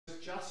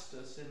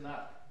justice in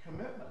that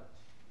commitment.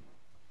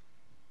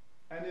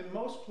 And in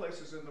most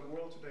places in the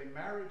world today,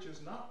 marriage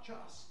is not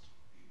just.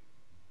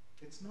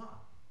 It's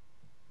not.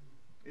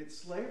 It's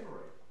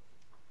slavery.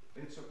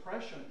 It's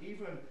oppression,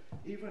 even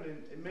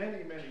in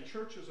many, many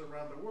churches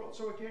around the world.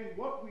 So again,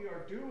 what we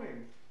are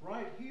doing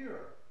right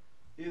here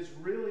is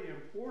really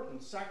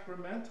important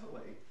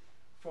sacramentally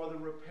for the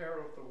repair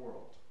of the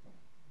world.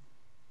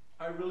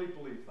 I really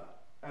believe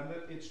that. And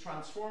that it's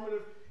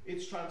transformative.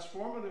 It's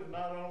transformative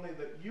not only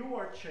that you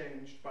are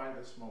changed by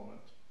this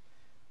moment,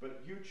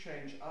 but you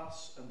change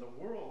us and the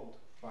world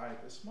by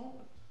this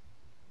moment.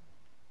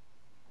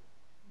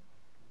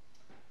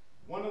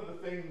 One of the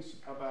things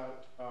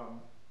about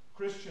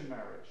Christian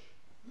marriage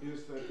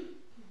is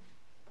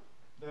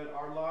that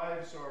our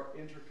lives are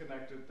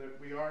interconnected,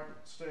 that we aren't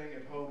staying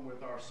at home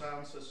with our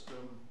sound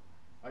system.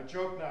 I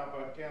joke now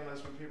about gay and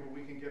lesbian people,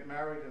 we can get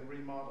married and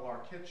remodel our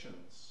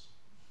kitchens,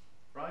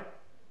 right?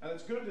 And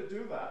it's good to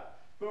do that.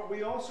 But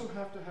we also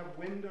have to have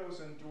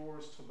windows and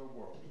doors to the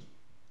world.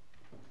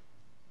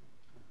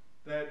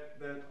 That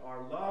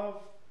our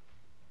love,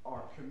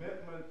 our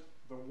commitment,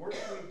 the work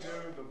we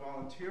do, the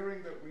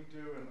volunteering that we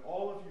do, and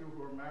all of you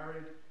who are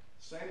married,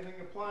 same thing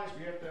applies.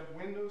 We have to have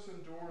windows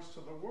and doors to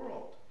the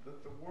world,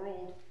 that the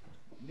world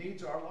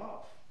needs our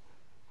love.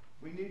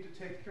 We need to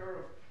take care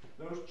of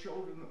those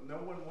children that no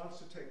one wants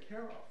to take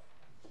care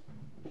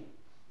of.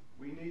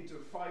 We need to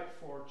fight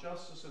for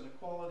justice and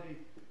equality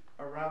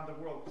around the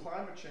world.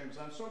 Climate change.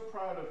 I'm so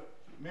proud of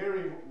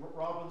Mary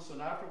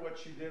Robinson after what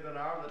she did in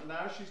Ireland.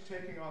 Now she's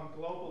taking on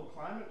global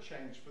climate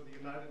change for the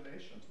United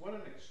Nations. What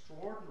an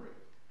extraordinary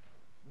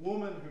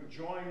woman who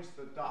joins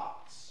the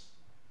dots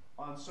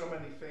on so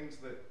many things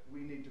that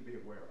we need to be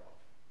aware of.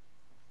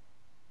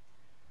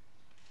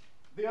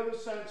 The other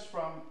sense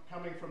from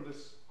coming from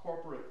this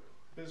corporate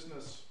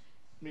business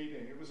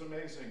meeting, it was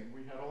amazing.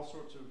 We had all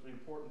sorts of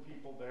important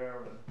people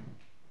there and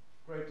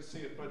great to see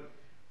it.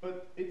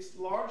 But it's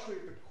largely,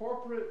 the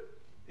corporate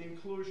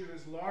inclusion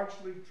is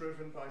largely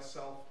driven by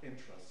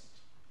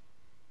self-interest.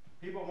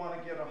 People want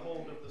to get a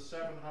hold of the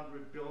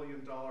 $700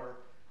 billion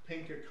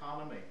pink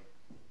economy.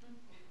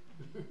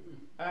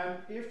 And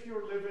if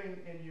you're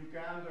living in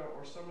Uganda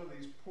or some of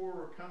these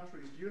poorer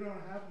countries, you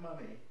don't have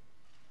money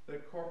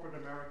that corporate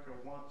America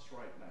wants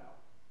right now.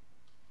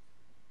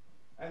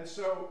 And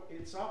so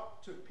it's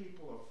up to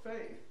people of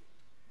faith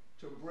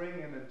to bring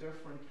in a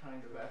different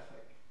kind of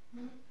ethic,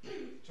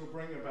 to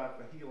bring about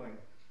the healing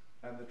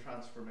and the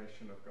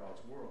transformation of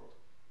God's world.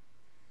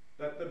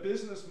 That the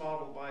business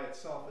model by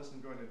itself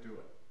isn't going to do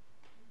it.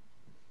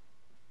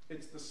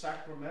 It's the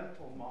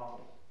sacramental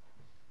model,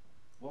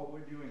 what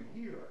we're doing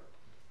here,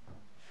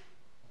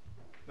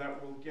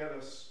 that will get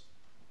us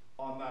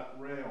on that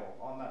rail,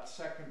 on that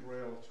second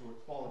rail to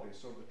equality.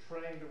 So the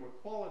train to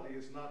equality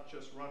is not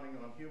just running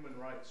on human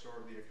rights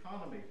or the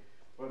economy,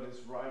 but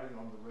is riding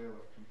on the rail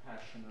of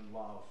compassion and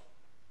love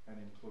and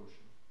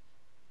inclusion.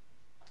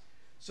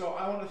 So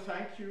I want to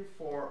thank you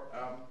for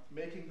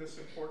making this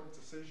important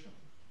decision.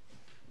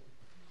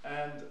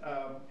 And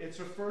it's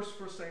a first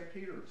for St.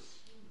 Peter's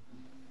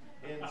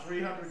in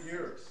 300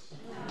 years.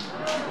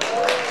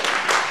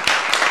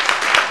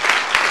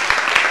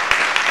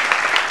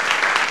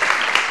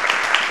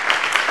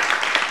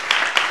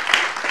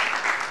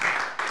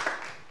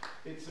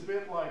 It's a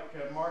bit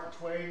like Mark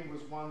Twain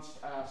was once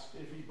asked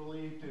if he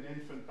believed in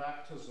infant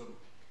baptism.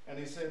 And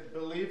he said,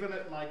 "Believe in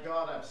it, my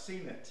God, I've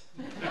seen it."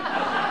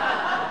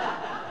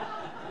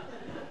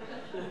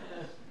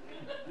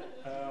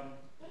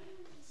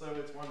 So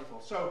it's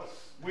wonderful. So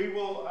we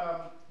will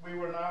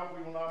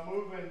now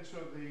move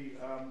into the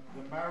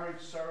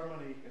marriage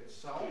ceremony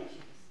itself,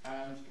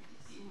 and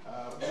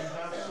we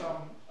have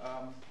some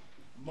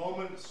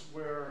moments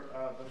where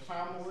the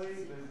family,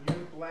 the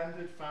new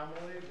blended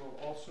family, will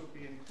also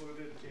be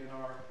included in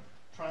our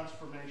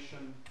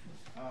transformation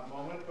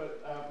moment.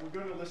 But we're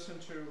going to listen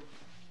to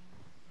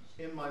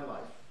 "In My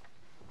Life."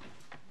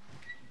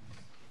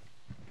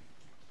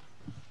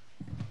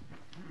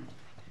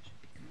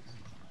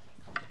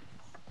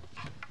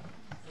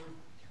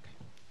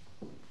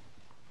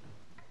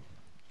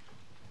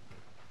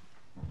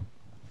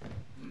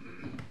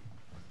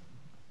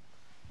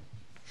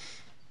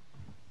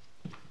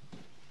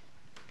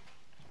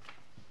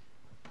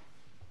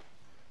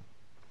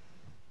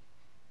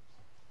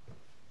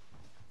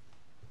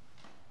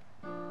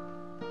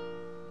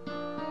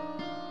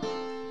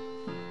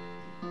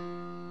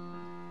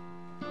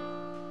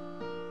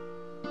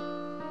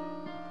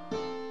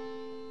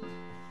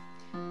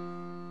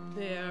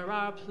 There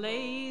are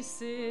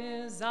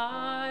places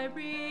I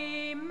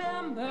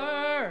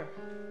remember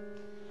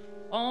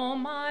all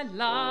my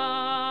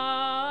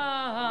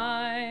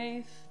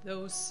life,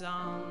 though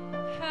some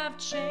have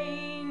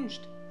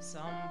changed,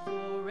 some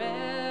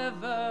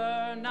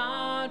forever,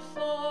 not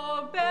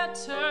for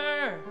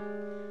better.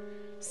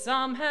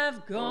 Some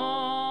have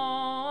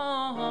gone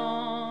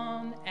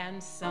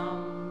and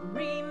some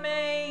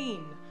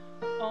remain.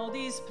 All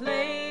these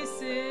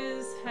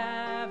places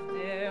have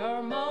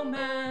their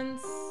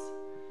moments.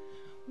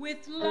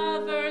 With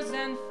lovers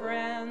and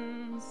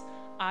friends,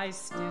 I I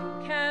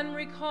still can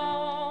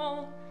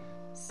recall.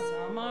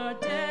 Some are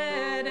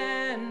dead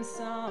and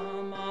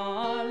some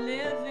are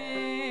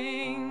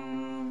living.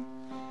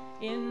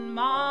 In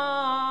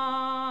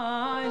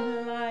my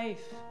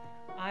life,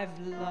 I've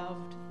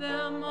loved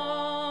them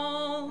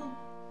all.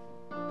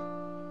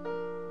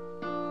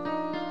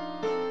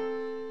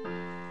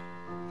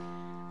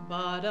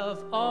 But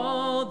of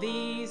all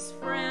these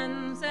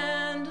friends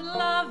and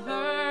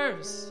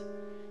lovers,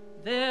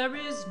 there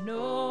is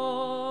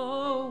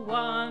no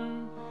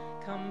one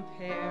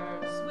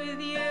compares with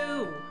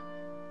you,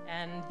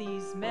 and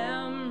these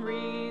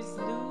memories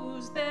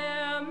lose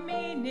their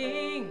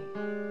meaning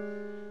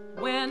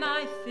when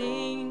I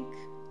think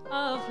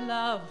of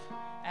love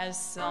as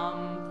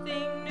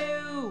something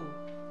new.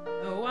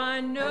 Though I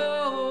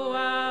know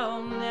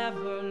I'll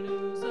never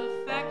lose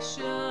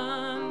affection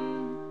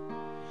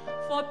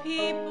for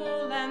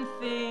people and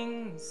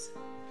things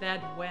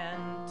that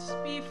went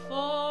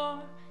before.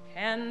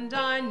 And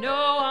I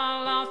know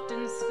I'll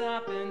often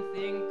stop and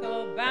think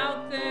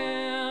about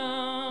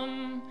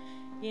them.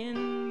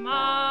 In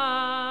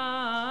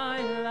my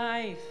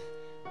life,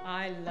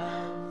 I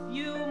love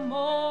you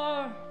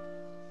more.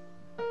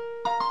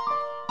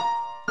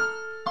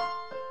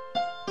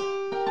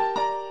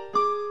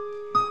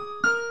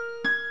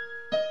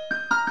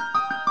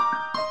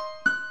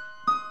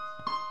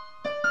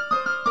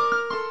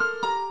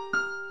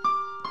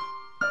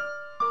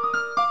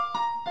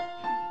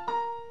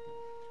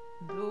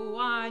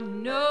 I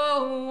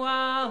know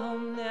I'll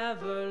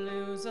never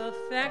lose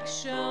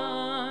affection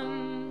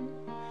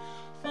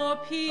for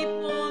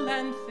people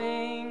and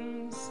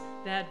things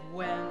that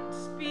went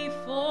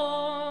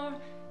before.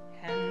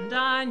 And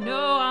I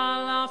know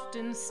I'll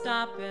often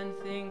stop and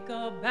think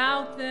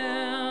about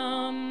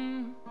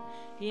them.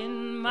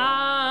 In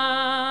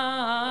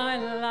my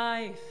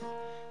life,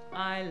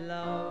 I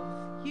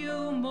love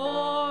you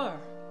more.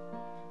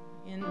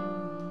 In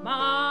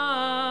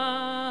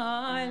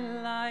my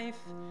life,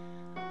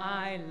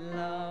 I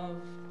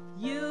love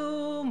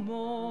you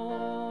more.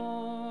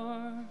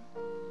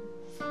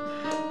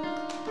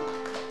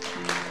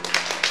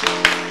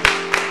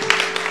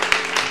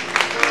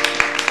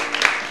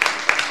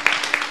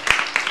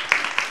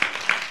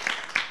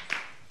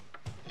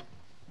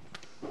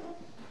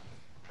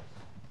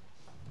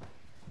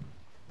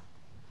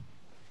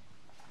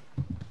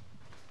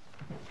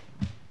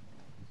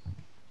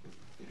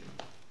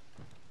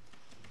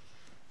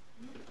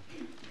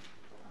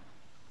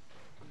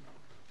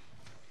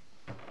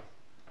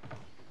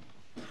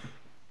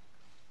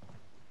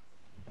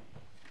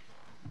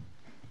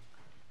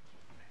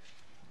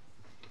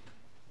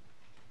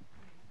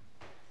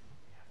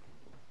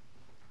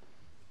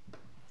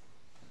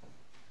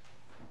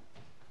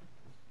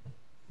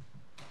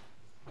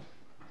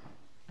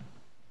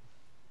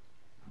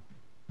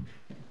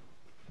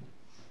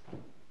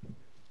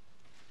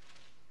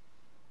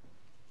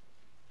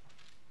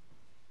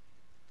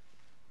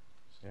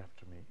 Say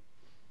after me.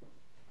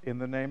 In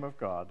the name of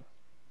God.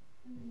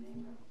 In the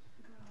name of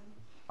God.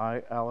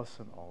 I,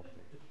 Allison Aldrich.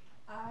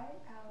 I,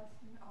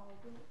 Allison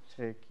Aldrich.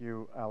 Take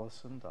you,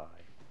 Allison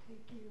Dye.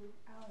 Take you,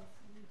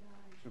 Allison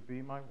Dye. To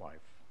be my wife.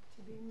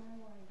 To be my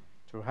wife.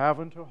 To have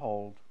and to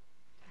hold.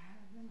 To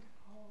have and to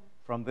hold.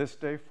 From this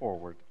day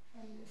forward.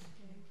 From this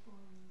day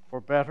forward.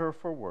 For better,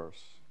 for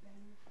worse. Better,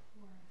 for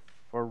worse.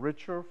 For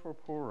richer, for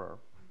poorer.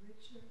 For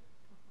richer,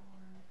 for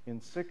poorer.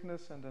 In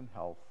sickness and in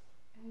health.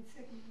 In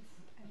sickness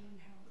and in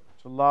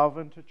health. To love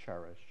and to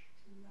cherish.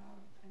 To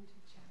love and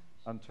to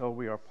cherish. Until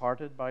we are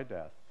parted by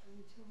death.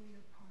 Until we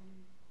are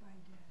parted by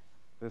death.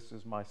 This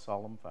is my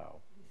solemn vow.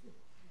 This is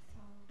my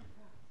solemn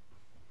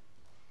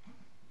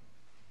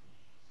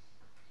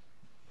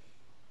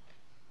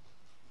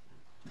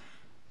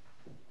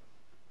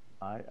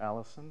vow. I,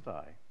 Allison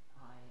Dye.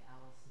 I,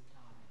 Allison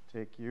Dye.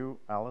 Take you,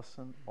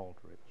 Allison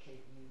Aldrich.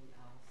 Take you,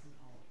 Allison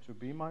Aldrich. To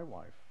be my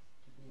wife.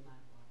 To be my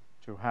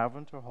wife. To have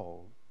and to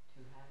hold.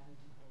 To have and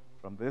to hold.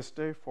 From this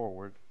day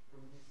forward.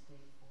 From this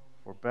day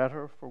forward. For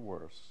better, for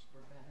worse. For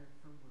better,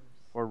 for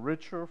worse. For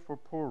richer, for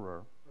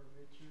poorer. For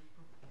richer,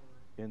 for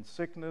poorer. In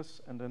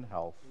sickness and in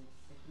health. In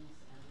sickness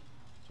and in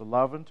health. To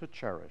love and to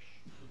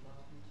cherish. To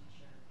love and to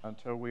cherish.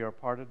 Until we are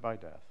parted by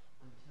death.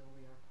 Until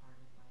we are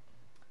parted by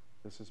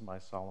death. This is my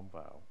solemn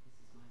vow. This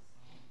is my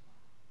solemn vow.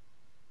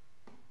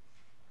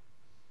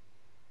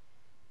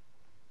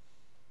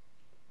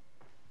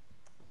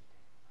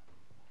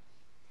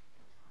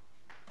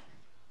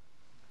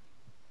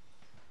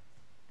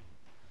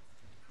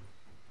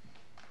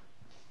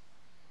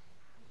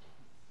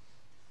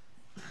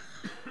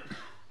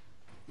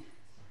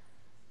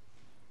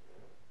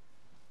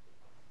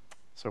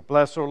 So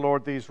bless, O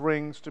Lord, these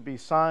rings to be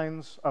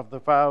signs of the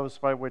vows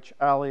by which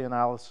Ali and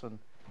Allison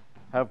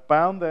have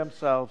bound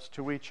themselves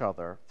to each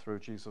other through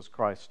Jesus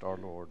Christ our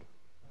Lord.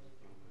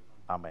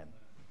 Amen.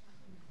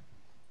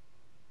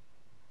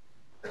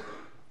 You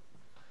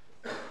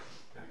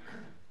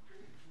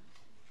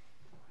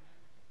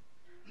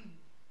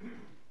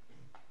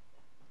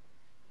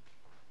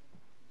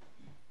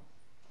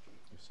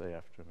say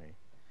after me,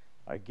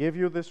 I give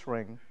you this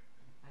ring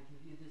I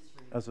give you this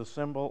ring as a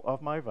symbol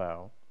of my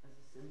vow. as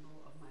a symbol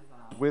of my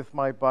vow. With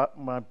my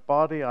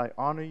body I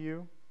honor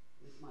you,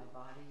 With my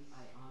body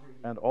I honor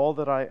you, and all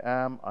that I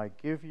am I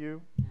give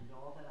you. and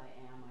all that I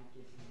am I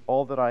give you.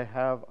 All that I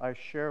have I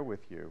share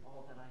with you.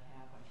 All that I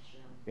have I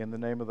share with you. In the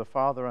name of the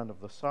Father, and of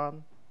the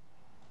Son,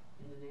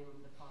 In the name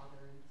of the Father,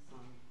 and the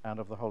Son, and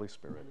of the Holy and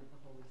Spirit. of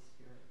the Holy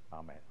Spirit.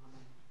 Amen.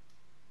 Amen.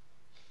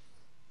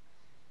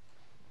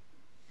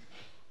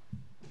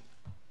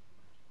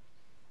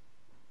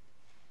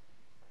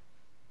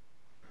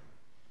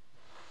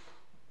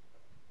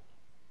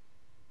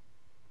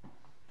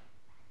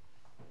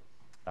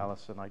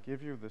 Alison, I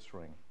give you this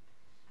ring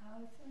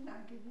Alison,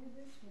 I give you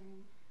this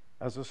ring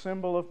as a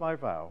symbol of my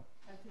vow.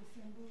 as a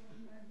symbol of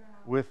my vow.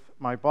 With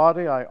my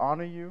body I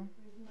honor you,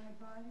 With my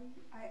body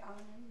I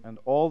honor you, and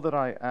all that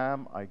I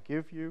am I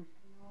give you.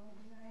 and all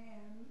that I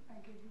am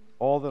I give you.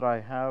 All that I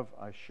have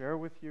I share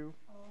with you.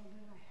 All that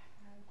I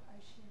have I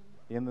share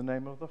with you. In the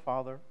name of the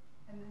Father,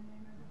 In the name of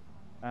the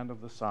Father, and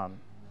of the Son, and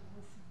of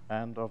the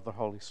Son, and of the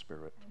Holy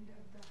Spirit. and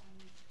of the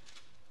Holy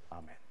Spirit.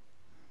 Amen.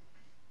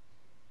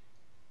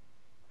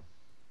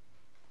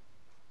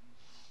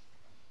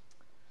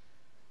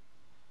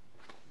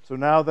 So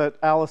now that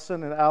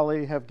Alison and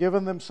Ali have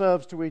given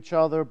themselves to each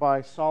other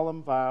by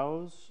solemn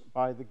vows,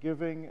 by the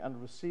giving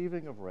and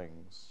receiving of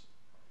rings,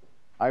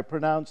 I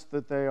pronounce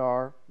that they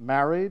are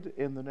married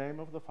in the name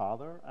of the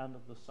Father, and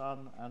of the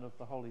Son, and of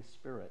the Holy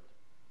Spirit.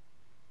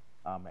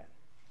 Amen.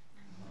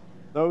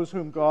 Those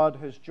whom God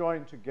has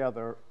joined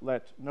together,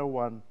 let no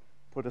one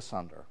put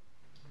asunder.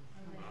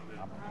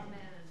 Amen.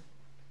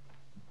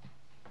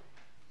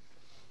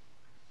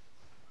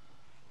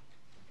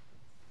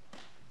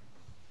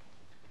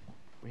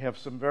 We have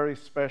some very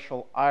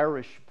special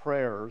Irish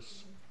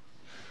prayers.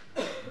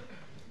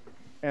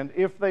 And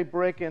if they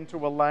break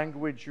into a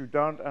language you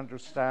don't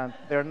understand,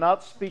 they're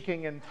not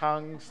speaking in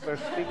tongues, they're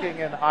speaking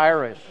in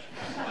Irish.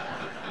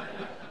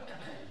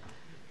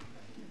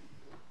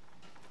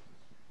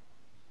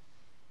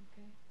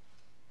 Okay.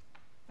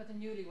 For the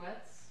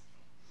newlyweds,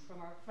 from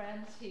our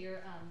friends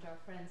here and our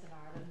friends in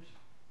Ireland,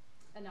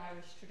 an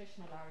Irish,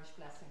 traditional Irish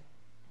blessing.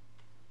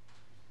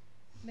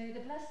 May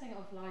the blessing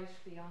of light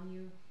be on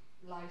you,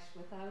 light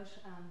without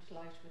and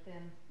light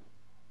within.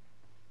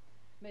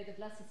 May the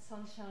blessed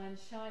sunshine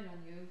shine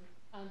on you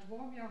and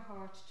warm your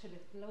heart till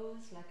it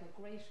glows like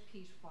a great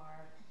peat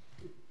fire,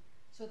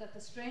 so that the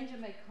stranger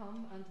may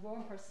come and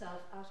warm herself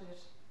at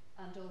it,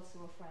 and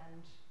also a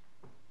friend.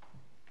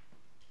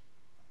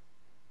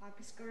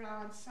 Agus go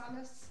raibh an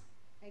solas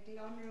ag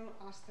lonrú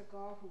as do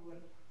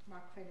gáthúil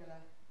mar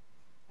cuineala,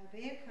 a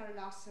bheadh chu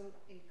lasú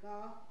I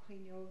gá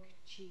cuineog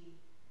tí,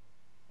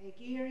 ag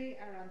éirí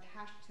ar an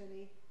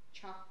taistealaí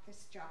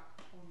teachtas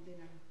Jack ón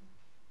duine.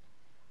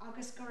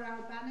 Agus go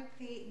raibh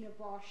banachtaí na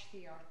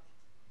báistí ort,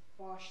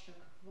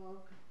 báisteach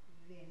bhog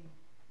vin.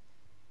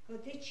 Go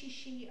dití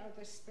sí ar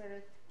the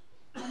Spirit,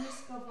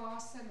 chunas go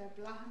bhása na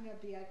blachana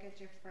beaga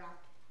de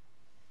frap,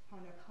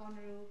 chuna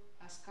conrú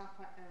a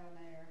scapa ar an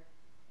air.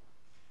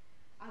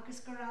 Agus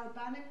go raibh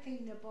banachtaí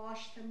na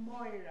báiste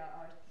moira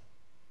ort,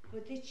 go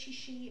dití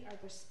sí ar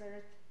the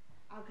Spirit,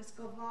 agus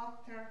go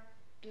bháachtar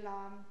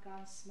glán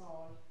gan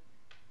smál.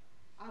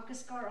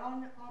 Agus gur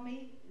an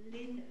amí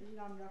lin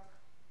lonrach,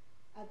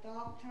 a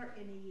dátar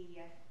ina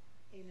dhíe,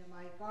 ina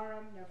mai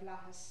garam na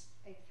bhlachas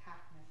ag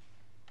taithne,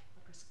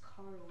 agus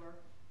carúir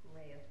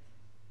réalt.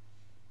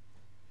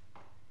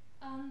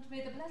 And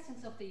may the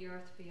blessings of the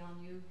earth be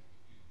on you,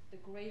 the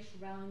great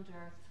round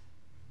earth.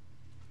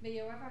 May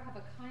you ever have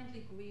a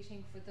kindly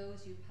greeting for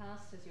those you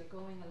pass as you're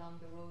going along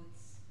the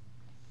roads.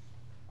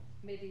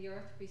 May the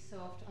earth be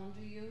soft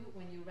under you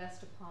when you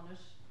rest upon it,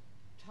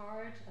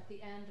 tired at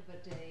the end of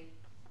a day.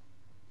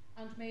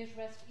 And may it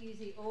rest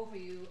easy over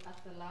you at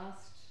the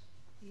last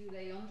you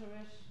lay under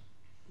it.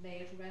 May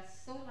it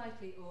rest so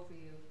lightly over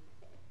you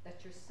that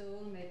your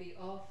soul may be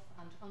off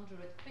and under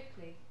it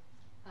quickly,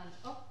 and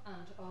up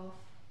and off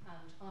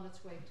and on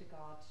its way to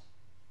God.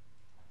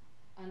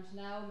 And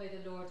now may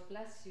the Lord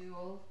bless you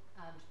all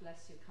and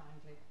bless you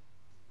kindly.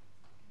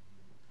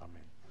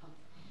 Amen.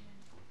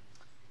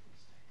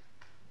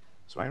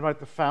 So I invite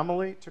the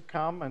family to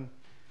come and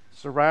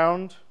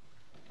surround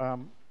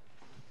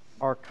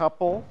our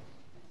couple.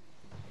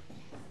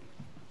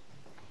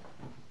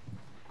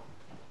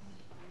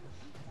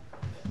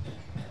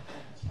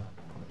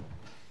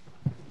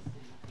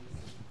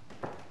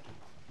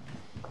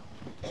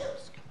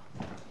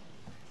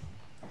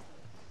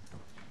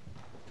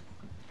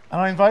 And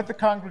I invite the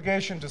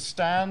congregation to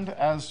stand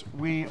as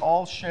we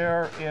all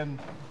share in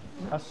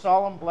a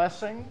solemn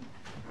blessing,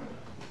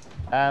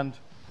 and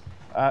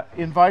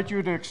invite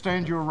you to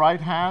extend your right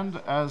hand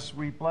as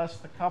we bless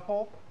the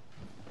couple.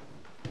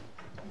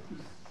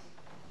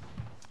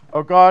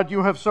 O God,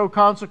 you have so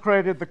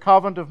consecrated the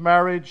covenant of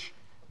marriage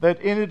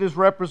that in it is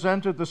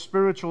represented the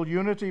spiritual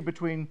unity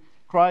between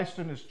Christ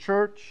and his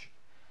church.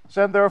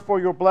 Send therefore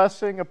your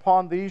blessing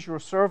upon these your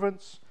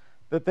servants,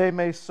 that they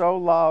may so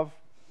love,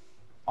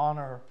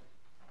 honor,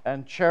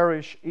 and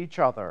cherish each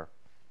other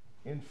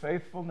in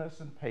faithfulness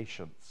and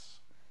patience,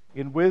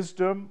 in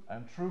wisdom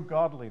and true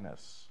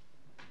godliness,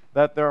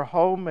 that their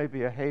home may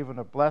be a haven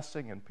of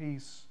blessing and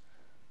peace.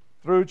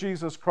 Through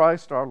Jesus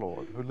Christ our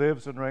Lord, who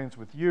lives and reigns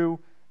with you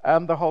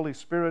and the Holy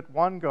Spirit,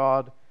 one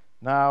God,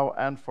 now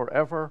and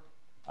forever.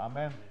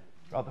 Amen.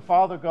 God the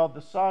Father, God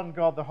the Son,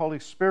 God the Holy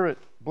Spirit,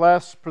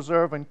 bless,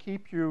 preserve, and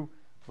keep you.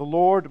 The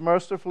Lord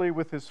mercifully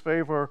with his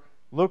favor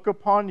look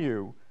upon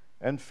you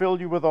and fill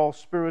you with all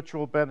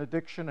spiritual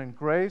benediction and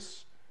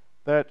grace,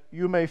 that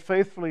you may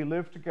faithfully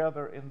live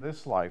together in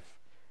this life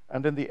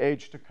and in the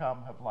age to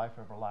come have life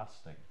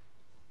everlasting.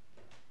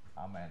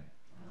 Amen.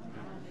 Amen.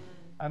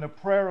 And a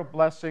prayer of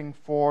blessing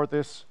for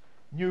this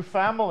new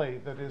family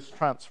that is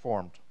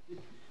transformed.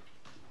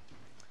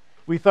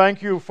 We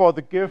thank you for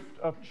the gift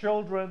of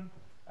children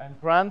and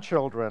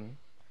grandchildren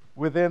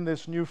within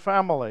this new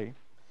family.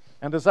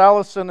 And as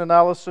Allison and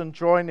Allison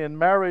join in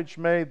marriage,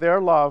 may their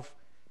love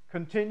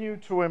continue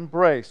to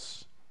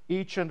embrace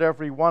each and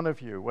every one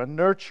of you and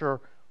nurture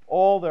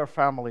all their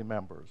family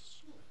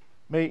members.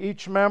 May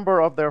each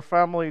member of their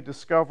family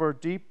discover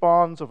deep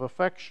bonds of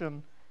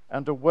affection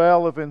and a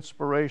well of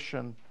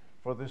inspiration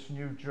for this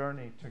new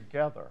journey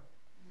together.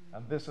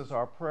 And this is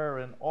our prayer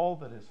in all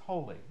that is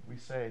holy. We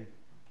say,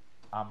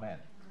 Amen.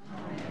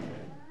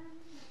 Amen.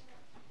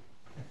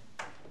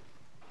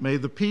 May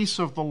the peace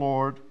of the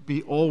Lord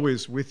be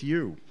always with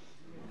you.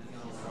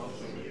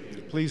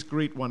 Please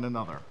greet one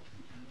another.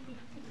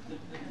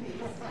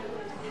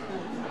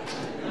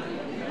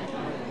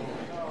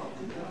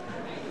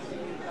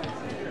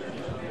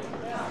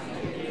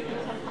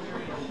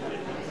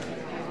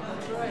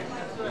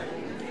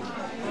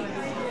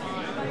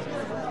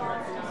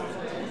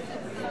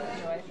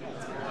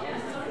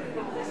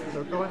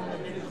 So go ahead.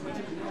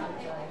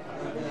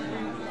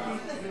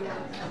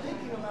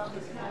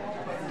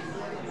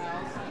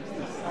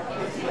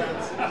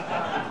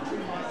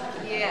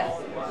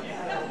 Yes.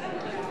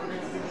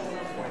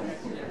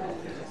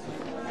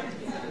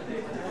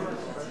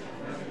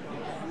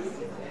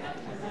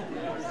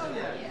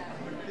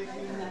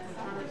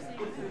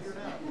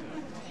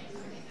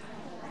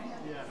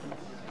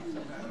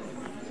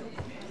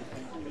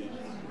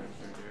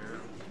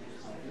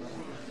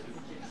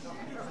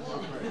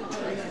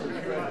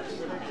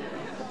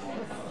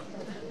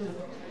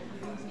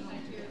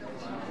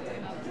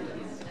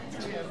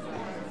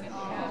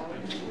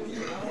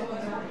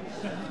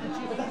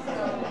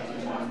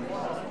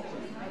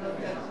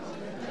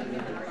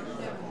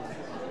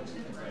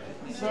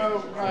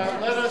 So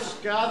let us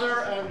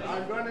gather, and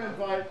I'm going to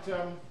invite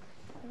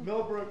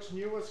Millbrook's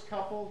newest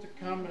couple to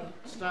come and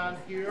stand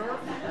here.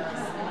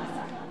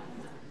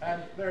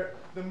 And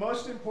the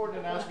most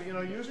important aspect,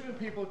 usually when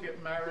people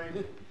get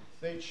married,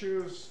 they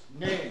choose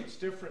names,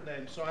 different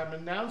names. So I'm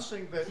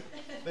announcing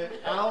that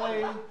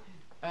Allie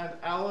and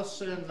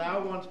Allison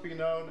now want to be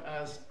known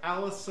as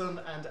Allison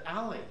and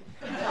Allie.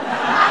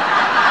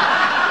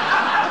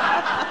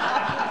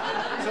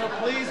 So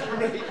please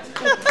greet.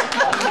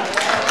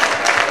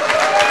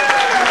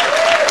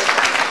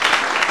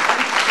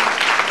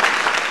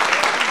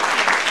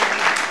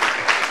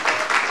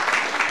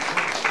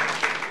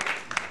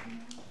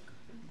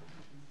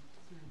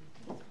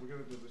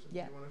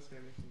 Yeah. Do you want to say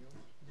anything else?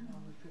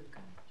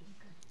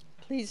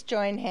 Please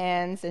join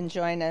hands and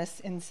join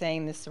us in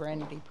saying the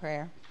Serenity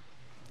Prayer.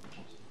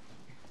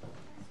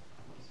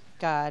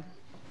 God,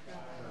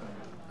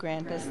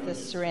 grant us the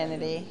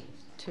serenity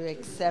to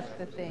accept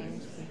the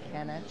things we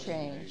cannot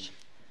change,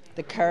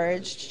 the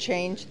courage to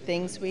change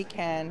things we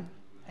can,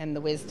 and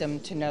the wisdom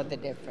to know the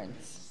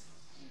difference.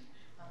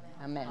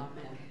 Amen.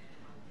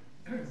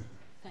 Amen.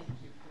 Thank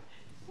you.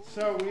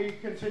 So we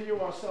continue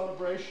our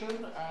celebration,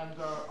 and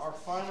our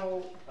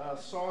final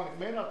song, it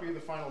may not be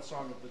the final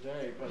song of the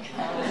day, but the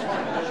final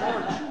song of the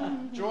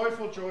church,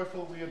 Joyful,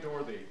 Joyful, We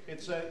Adore Thee.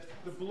 It's the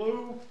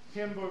blue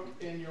hymn book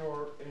in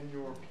your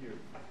pew,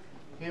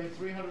 hymn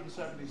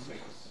 376.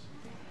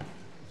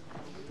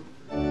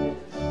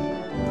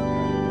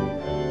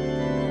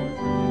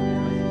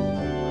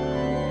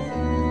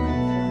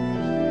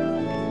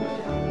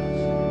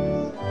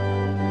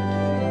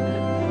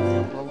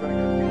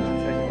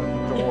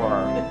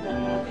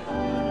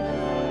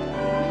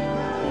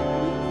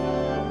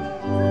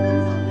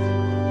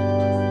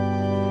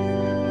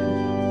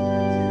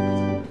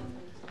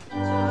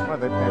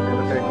 They painted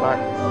a big black.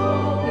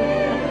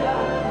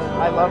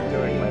 I love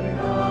doing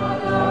weddings.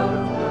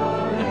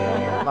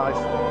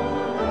 Nice.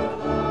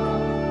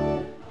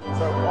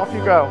 So off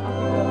you go.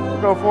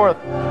 Go forth.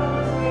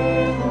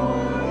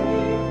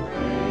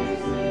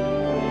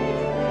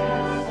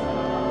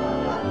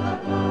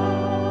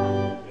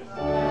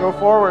 Go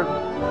forward.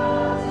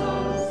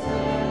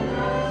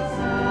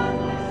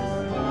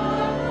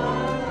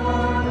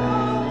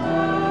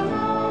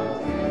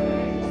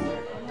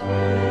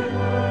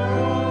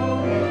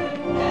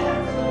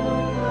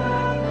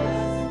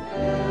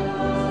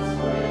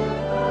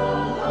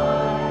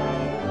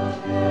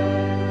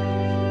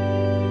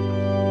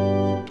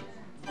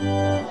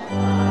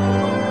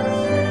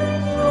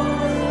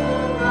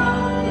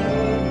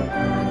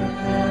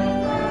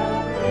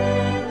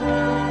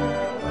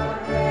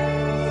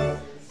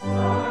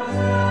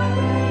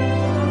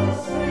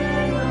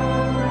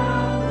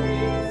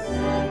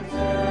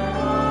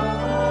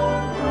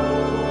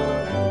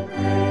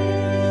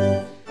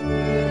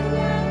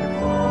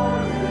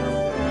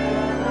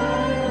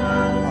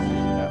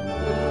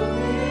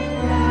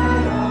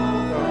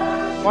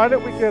 why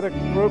don't we get a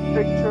group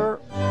picture?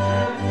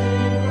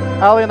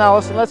 Allie and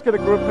Allison, let's get a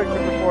group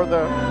picture before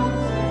the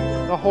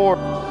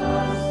horde.